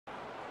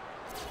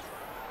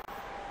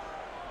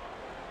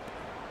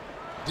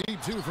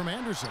Deep two from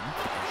Anderson.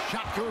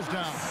 Shot goes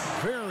down.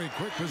 Very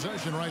quick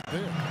possession right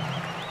there.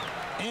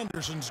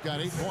 Anderson's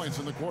got 8 points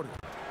in the quarter.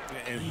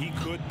 And he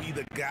could be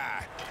the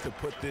guy to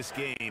put this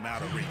game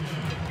out of reach.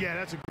 Yeah,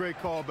 that's a great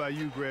call by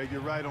you, Greg.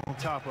 You're right on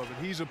top of it.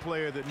 He's a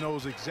player that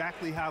knows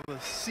exactly how to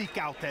seek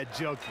out that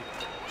juggle.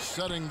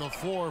 Setting the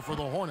floor for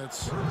the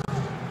Hornets.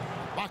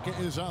 Baca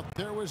is out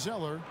there with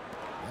Zeller.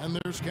 And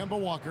there's Kemba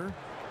Walker.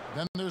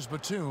 Then there's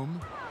Batum.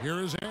 Here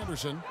is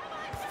Anderson.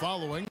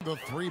 Following the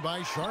three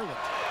by Charlotte.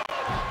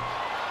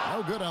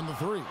 No good on the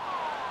three.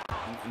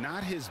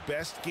 Not his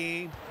best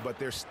game, but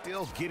they're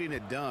still getting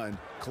it done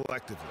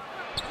collectively.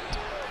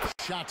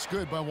 Shot's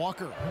good by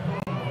Walker.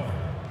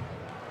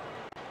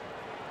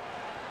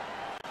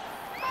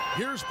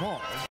 Here's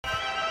Paul.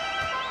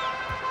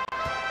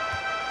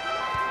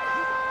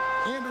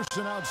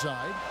 Anderson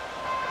outside.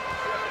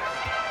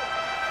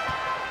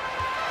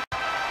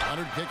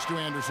 Leonard kicks to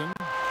Anderson.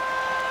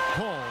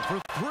 Paul for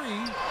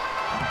three.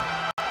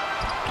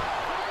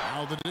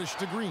 Now the dish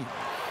to Green.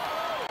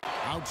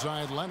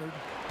 Outside Leonard.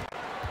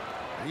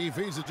 He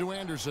feeds it to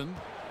Anderson.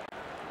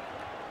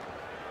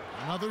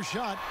 Another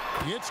shot.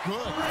 It's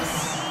good.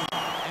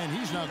 And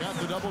he's now got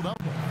the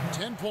double-double.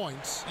 10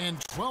 points and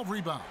 12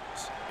 rebounds.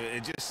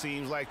 It just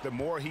seems like the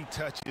more he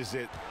touches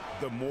it,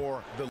 the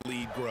more the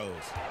lead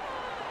grows.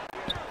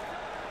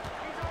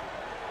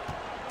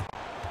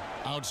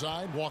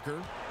 Outside,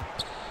 Walker.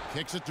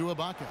 Kicks it to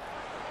Ibaka.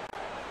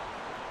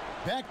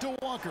 Back to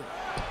Walker.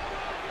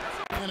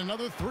 And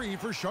another three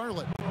for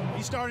Charlotte.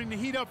 He's starting to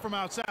heat up from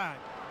outside.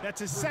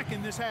 That's his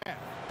second this half.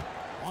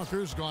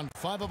 Walker's gone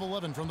 5 of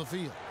 11 from the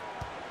field.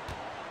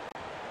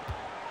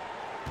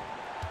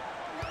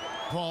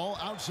 Paul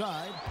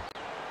outside.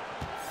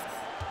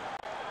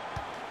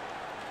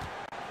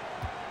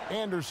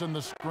 Anderson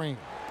the screen.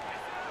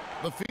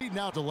 The feed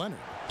now to Leonard.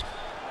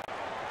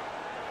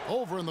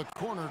 Over in the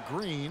corner,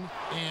 Green,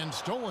 and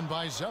stolen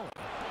by Zeller.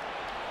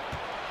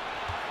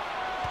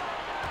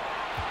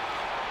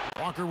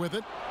 Walker with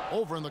it.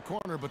 Over in the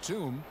corner,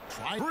 Batum.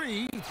 Try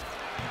three.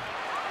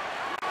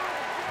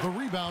 The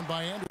rebound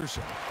by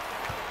Anderson.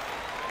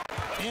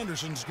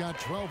 Anderson's got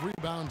 12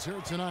 rebounds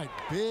here tonight.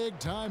 Big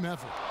time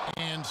effort.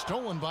 And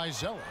stolen by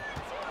Zeller.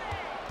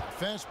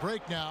 Fast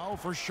break now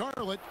for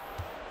Charlotte.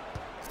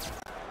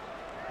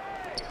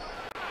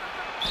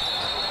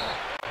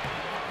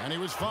 And he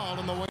was fouled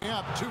on the way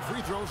up. 2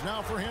 free throws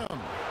now for him.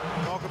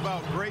 Talk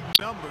about great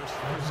numbers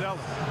for Zeller.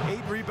 8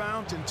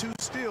 rebounds and 2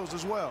 steals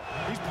as well.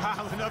 He's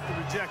piling up the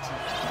rejections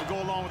to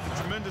go along with the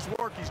tremendous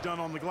work he's done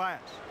on the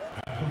glass.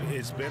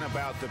 It's been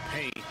about the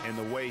paint and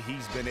the way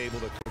he's been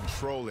able to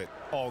control it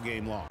all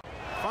game long.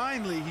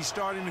 Finally, he's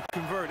starting to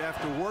convert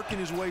after working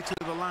his way to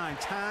the line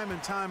time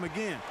and time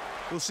again.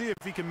 We'll see if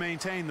he can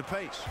maintain the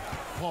pace.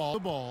 Paul the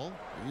ball.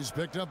 He's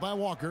picked up by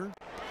Walker.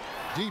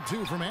 Deep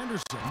two from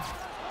Anderson.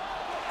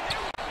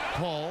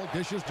 Paul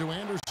dishes to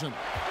Anderson.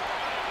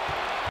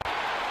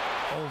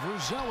 Over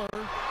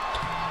Zeller.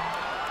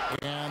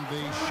 And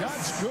the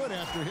shot's good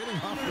after hitting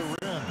off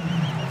the rim.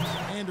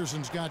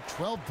 Anderson's got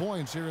 12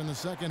 points here in the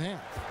second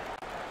half.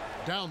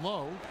 Down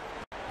low.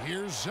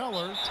 Here's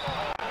Zeller.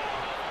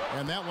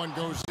 And that one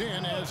goes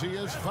in as he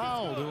is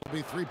fouled. It will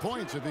be 3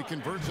 points if he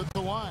converts at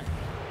the line.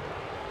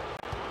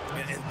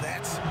 And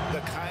that's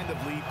the kind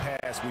of lead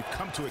pass we've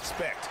come to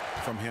expect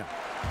from him.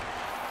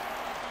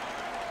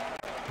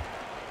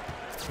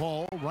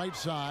 Paul right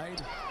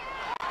side.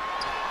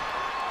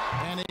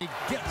 And he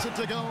gets it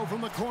to go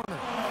from the corner.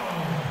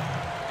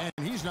 And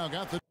he's now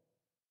got the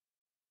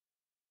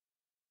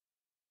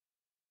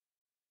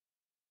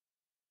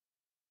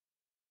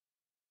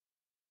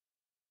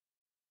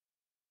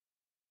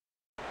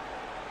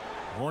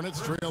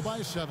Hornets trail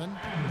by 7.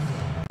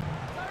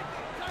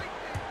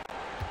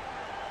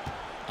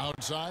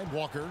 Outside,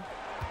 Walker.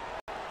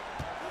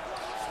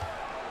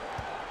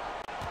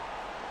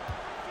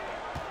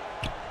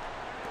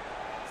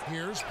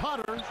 Here's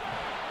Potter.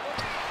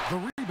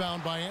 The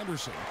rebound by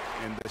Anderson.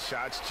 And the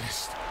shots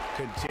just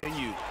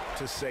continue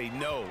to say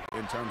no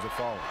in terms of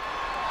falling.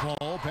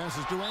 Paul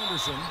passes to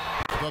Anderson.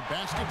 The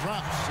basket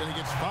drops, and he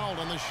gets fouled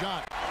on the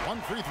shot.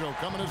 1 free throw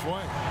coming his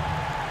way.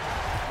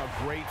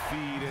 A great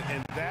feed,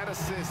 and that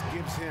assist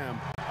gives him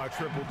a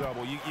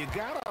triple-double. You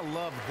gotta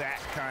love that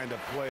kind of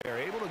player,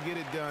 able to get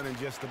it done in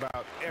just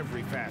about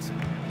every facet.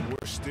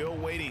 We're still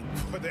waiting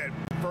for that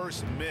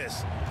first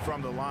miss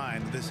from the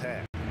line this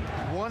half.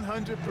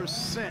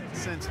 100%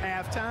 since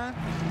halftime.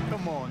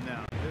 Come on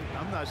now.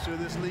 I'm not sure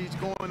this lead's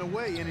going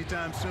away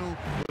anytime soon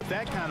with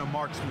that kind of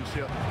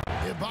marksmanship.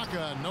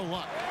 Ibaka, no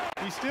luck.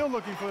 He's still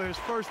looking for his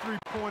first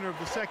 3-pointer of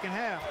the second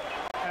half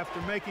after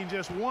making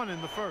just 1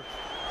 in the first.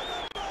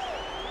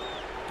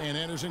 And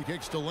Anderson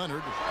kicks to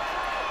Leonard.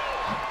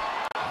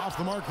 Off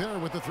the mark there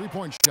with the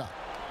 3-point shot.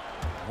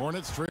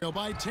 Hornets trail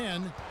by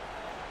 10.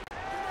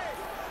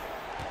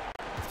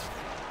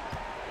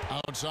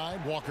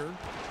 Outside, Walker.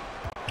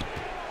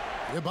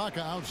 Ibaka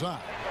outside.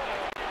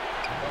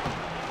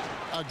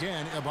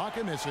 Again,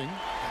 Ibaka missing.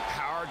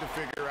 Hard to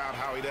figure out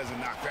how he doesn't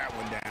knock that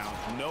one down.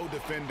 No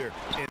defender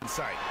in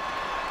sight.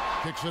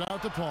 Kicks it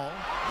out to Paul.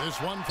 This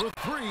one for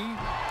 3.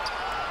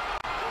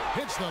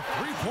 hits the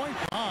three-point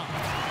bomb.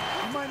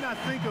 You might not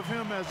think of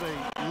him as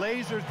a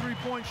laser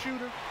three-point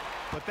shooter,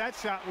 but that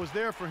shot was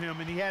there for him,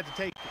 and he had to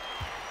take it.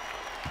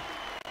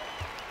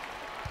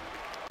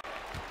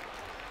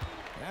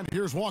 And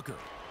here's Walker.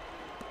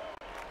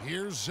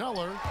 Here's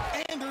Zeller.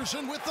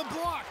 Anderson with the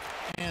block.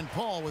 And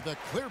Paul with a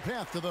clear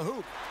path to the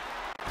hoop.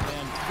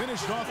 And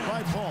finished off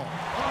by Paul.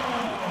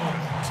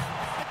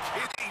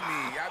 Kidding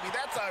me. I mean,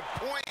 that's a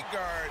point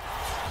guard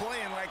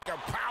playing like a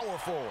power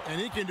forward. And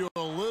he can do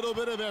a little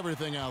bit of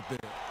everything out there.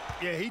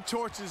 Yeah, he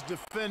torches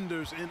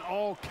defenders in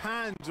all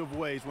kinds of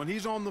ways. When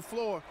he's on the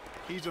floor,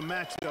 he's a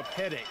matchup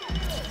headache.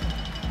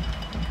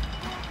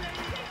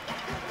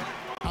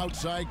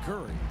 Outside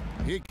Curry.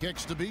 He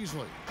kicks to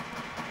Beasley.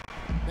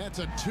 That's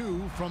a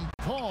two from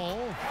Paul.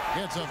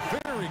 Gets a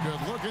very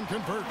good look and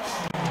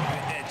converts.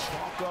 And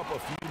chalk up a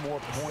few more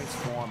points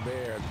for him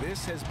there.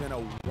 This has been a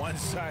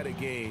one-sided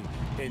game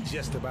in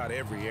just about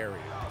every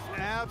area.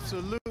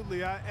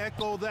 Absolutely. I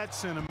echo that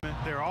sentiment.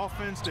 Their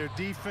offense, their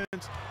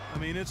defense. I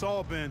mean, it's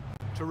all been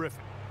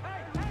terrific.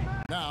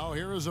 Now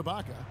here is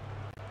Ibaka.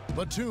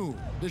 Batum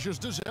dishes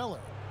to Zeller.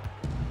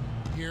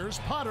 Here's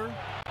Potter.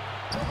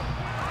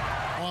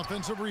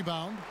 Offensive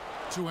rebound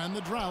to end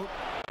the drought.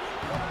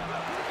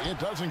 It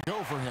doesn't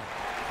go for him.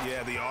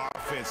 Yeah, the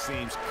offense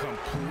seems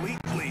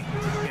completely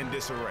in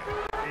disarray.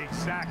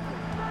 Exactly.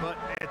 But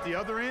at the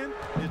other end,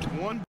 it's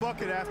one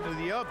bucket after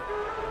the other.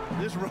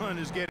 This run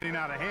is getting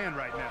out of hand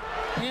right now.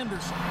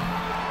 Anderson.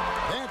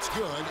 That's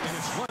good, and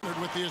it's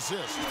Leonard with the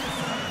assist.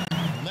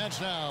 And that's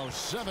now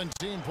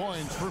 17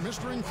 points for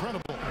Mr.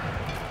 Incredible.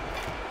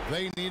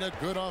 They need a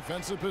good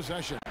offensive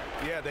possession.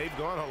 Yeah, they've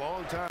gone a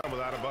long time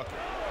without a bucket.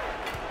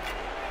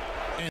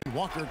 And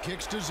Walker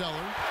kicks to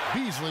Zeller.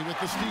 Beasley with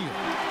the steal.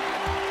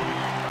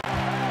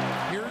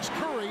 Here's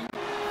Curry.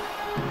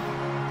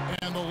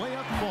 And the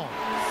layup falls.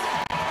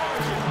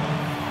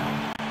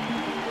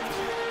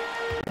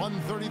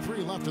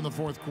 1:33 left in the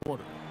fourth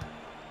quarter.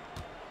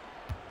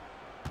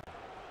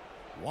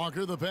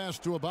 Walker the pass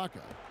to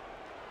Ibaka.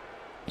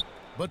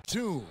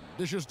 Batum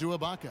dishes to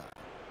Ibaka.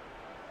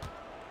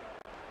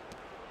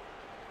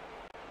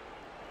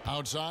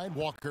 Outside,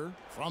 Walker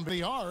from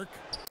the arc.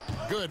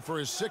 Good for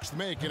his sixth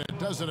make in a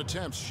dozen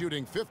attempts,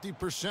 shooting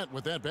 50%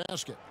 with that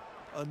basket.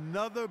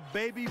 Another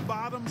baby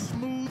bottom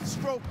smooth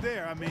stroke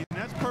there. I mean,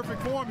 that's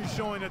perfect form he's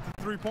showing at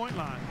the three-point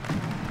line.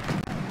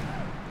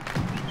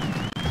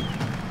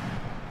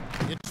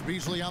 It's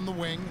Beasley on the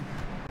wing.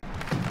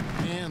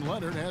 And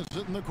Leonard has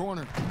it in the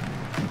corner.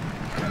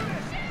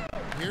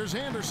 Here's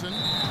Anderson.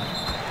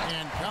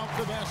 And count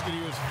the basket.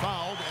 He was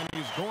fouled, and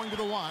he's going to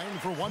the line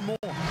for one more.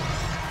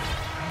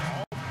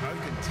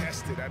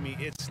 Uncontested. I mean,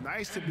 it's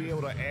nice to be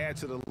able to add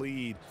to the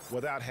lead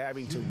without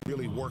having to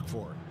really work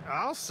for it.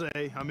 I'll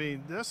say, I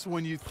mean, that's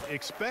when you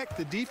expect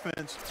the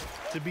defense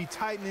to be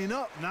tightening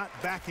up, not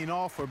backing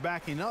off or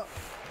backing up.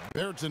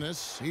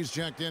 Bertanis, he's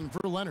checked in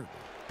for Leonard.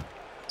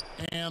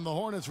 And the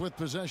Hornets with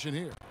possession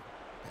here.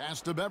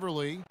 Pass to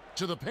Beverly,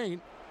 to the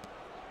paint.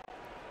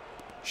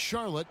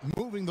 Charlotte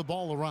moving the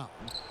ball around.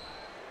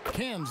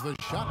 Cans the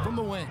shot from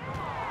the wing.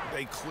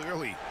 They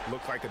clearly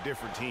look like a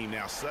different team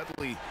now.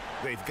 Suddenly,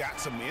 they've got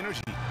some energy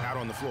out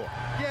on the floor.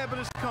 Yeah, but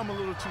it's come a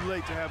little too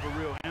late to have a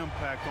real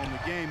impact on the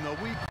game, though.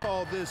 We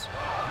call this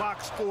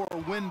box score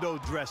window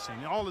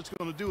dressing. All it's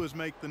going to do is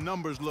make the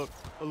numbers look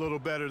a little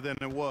better than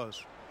it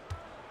was.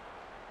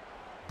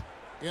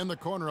 In the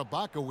corner,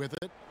 Ibaka with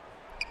it.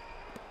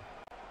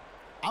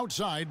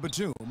 Outside,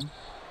 Batum.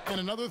 And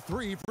another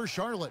three for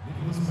Charlotte.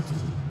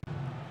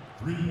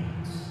 3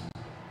 points.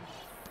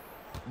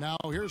 Now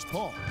here's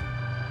Paul.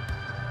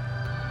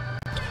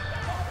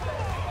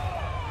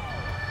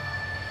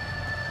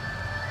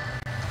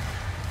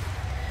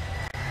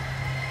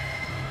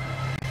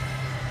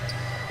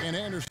 And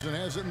Anderson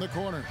has it in the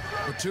corner.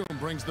 Batum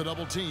brings the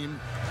double team.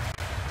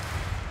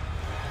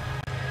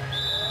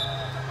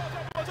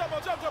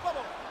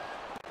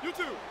 You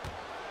too.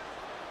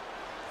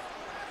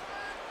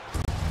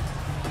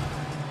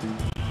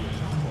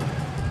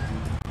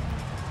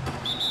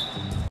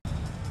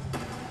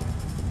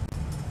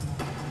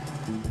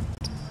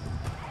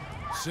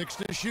 Six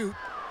to shoot.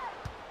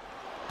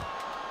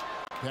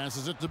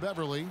 Passes it to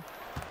Beverly.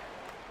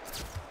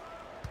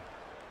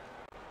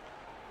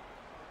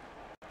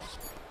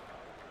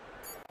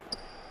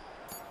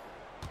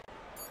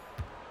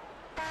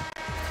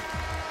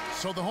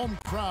 So the home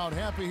crowd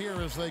happy here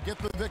as they get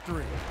the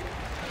victory.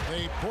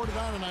 They poured it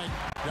on tonight.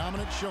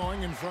 Dominant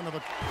showing in front of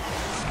a